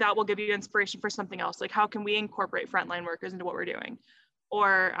things like that will give you inspiration for something else. Like, how can we incorporate frontline workers into what we're doing?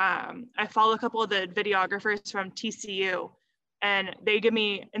 Or I follow a couple of the videographers from TCU, and they give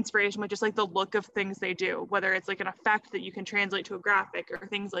me inspiration with just like the look of things they do, whether it's like an effect that you can translate to a graphic or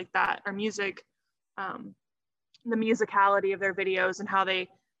things like that, or music, the musicality of their videos and how they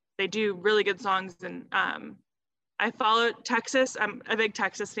do really good songs. And I follow Texas. I'm a big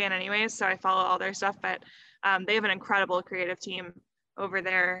Texas fan anyways, so I follow all their stuff, but they have an incredible creative team over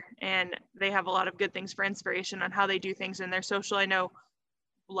there, and they have a lot of good things for inspiration on how they do things in their social. I know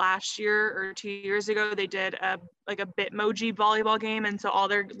last year or 2 years ago, they did a Bitmoji volleyball game. And so all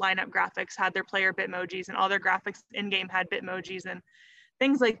their lineup graphics had their player Bitmojis, and all their graphics in game had Bitmojis and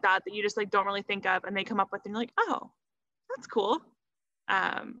things like that you just like don't really think of, and they come up with, and you're like, oh, that's cool.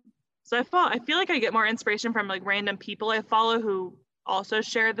 So I feel like I get more inspiration from like random people I follow who also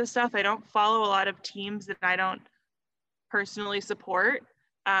share this stuff. I don't follow a lot of teams that I don't personally support,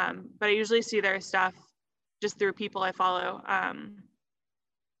 but I usually see their stuff just through people I follow.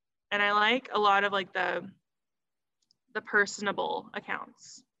 And I like a lot of like the personable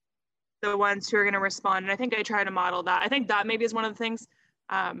accounts, the ones who are going to respond. And I think I try to model that. I think that maybe is one of the things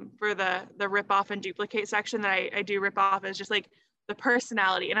for the rip off and duplicate section that I do rip off, is just like the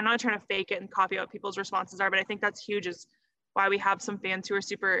personality. And I'm not trying to fake it and copy what people's responses are, but I think that's huge, is why we have some fans who are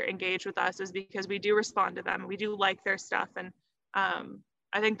super engaged with us, is because we do respond to them. We do like their stuff. And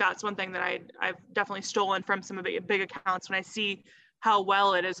I think that's one thing that I've definitely stolen from some of the big accounts, when I see how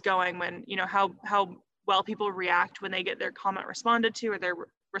well it is going, when, how well people react when they get their comment responded to or their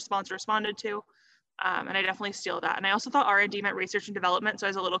response responded to. And I definitely steal that. And I also thought R&D meant research and development. So I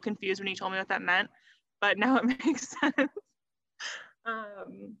was a little confused when you told me what that meant, but now it makes sense.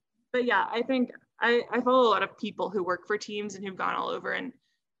 But yeah, I think I follow a lot of people who work for teams and who've gone all over. And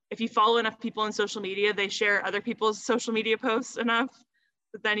if you follow enough people on social media, they share other people's social media posts enough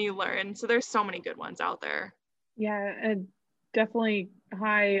that then you learn. So there's so many good ones out there. Yeah, and definitely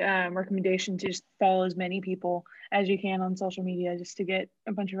high recommendation to just follow as many people as you can on social media just to get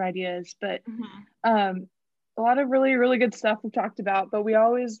a bunch of ideas. But a lot of really, really good stuff we've talked about, but we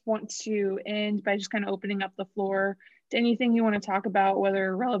always want to end by just kind of opening up the floor to anything you want to talk about,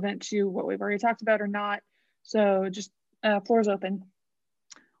 whether relevant to what we've already talked about or not. So just floor's open.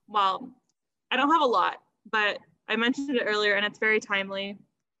 Well, I don't have a lot, but I mentioned it earlier and it's very timely,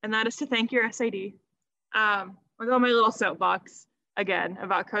 and that is to thank your SID. I'll go on my little soapbox again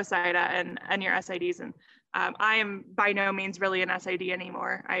about COSIDA and your SIDs. And I am by no means really an SID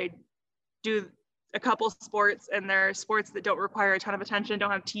anymore. I do a couple sports, and there are sports that don't require a ton of attention, don't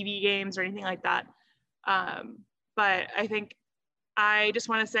have TV games or anything like that. But I think I just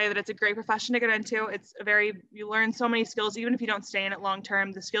want to say that it's a great profession to get into. It's you learn so many skills, even if you don't stay in it long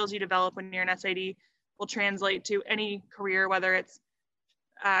term. The skills you develop when you're an SID will translate to any career, whether it's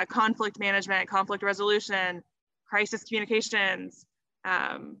conflict management, conflict resolution, crisis communications,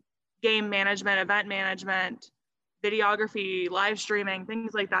 game management, event management, videography, live streaming,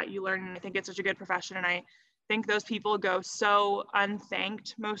 things like that you learn. And I think it's such a good profession. And I think those people go so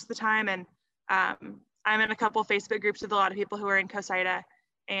unthanked most of the time. And I'm in a couple Facebook groups with a lot of people who are in COSIDA,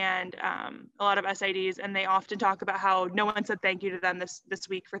 and a lot of SIDs, and they often talk about how no one said thank you to them this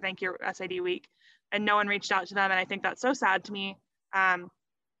week for Thank You SID Week, and no one reached out to them, and I think that's so sad to me.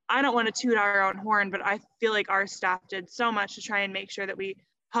 I don't want to toot our own horn, but I feel like our staff did so much to try and make sure that we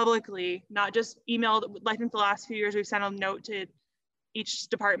publicly, not just emailed. I think the last few years we've sent a note to each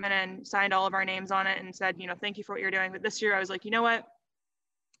department and signed all of our names on it and said, you know, thank you for what you're doing. But this year I was like, you know what?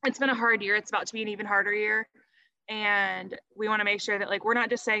 It's been a hard year. It's about to be an even harder year. And we want to make sure that like, we're not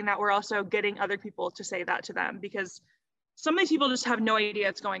just saying that, we're also getting other people to say that to them, because some of these people just have no idea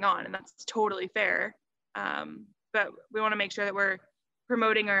what's going on, and that's totally fair. But we want to make sure that we're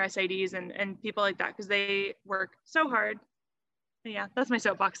promoting our SIDs and people like that, because they work so hard. And yeah, that's my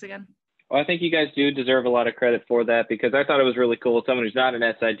soapbox again. Well, I think you guys do deserve a lot of credit for that, because I thought it was really cool. Someone who's not an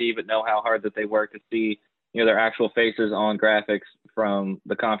SID but know how hard that they work, to see, you know, their actual faces on graphics from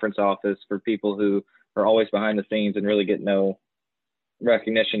the conference office for people who are always behind the scenes and really get no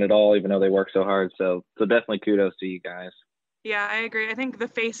recognition at all, even though they work so hard. So definitely kudos to you guys. Yeah, I agree. I think the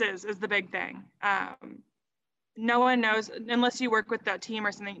faces is the big thing. No one knows, unless you work with that team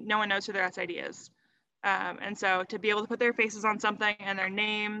or something, no one knows who their SID is. And so to be able to put their faces on something and their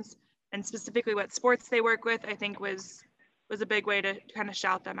names and specifically what sports they work with, I think was a big way to kind of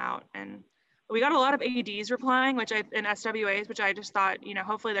shout them out. And we got a lot of ADs replying, in SWAs, which I just thought, you know,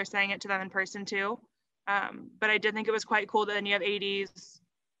 hopefully they're saying it to them in person too. But I did think it was quite cool that then you have ADs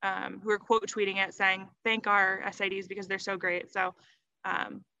who are quote tweeting it saying, thank our SIDs because they're so great. So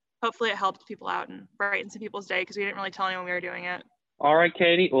hopefully it helped people out and brightened some people's day, because we didn't really tell anyone we were doing it. All right,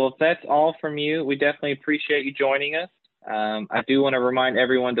 Katie. Well, if that's all from you, we definitely appreciate you joining us. I do want to remind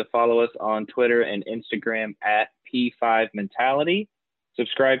everyone to follow us on Twitter and Instagram at P5 Mentality.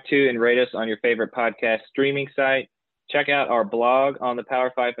 Subscribe to and rate us on your favorite podcast streaming site. Check out our blog on the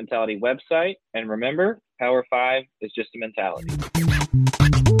Power 5 Mentality website. And remember, Power 5 is just a mentality.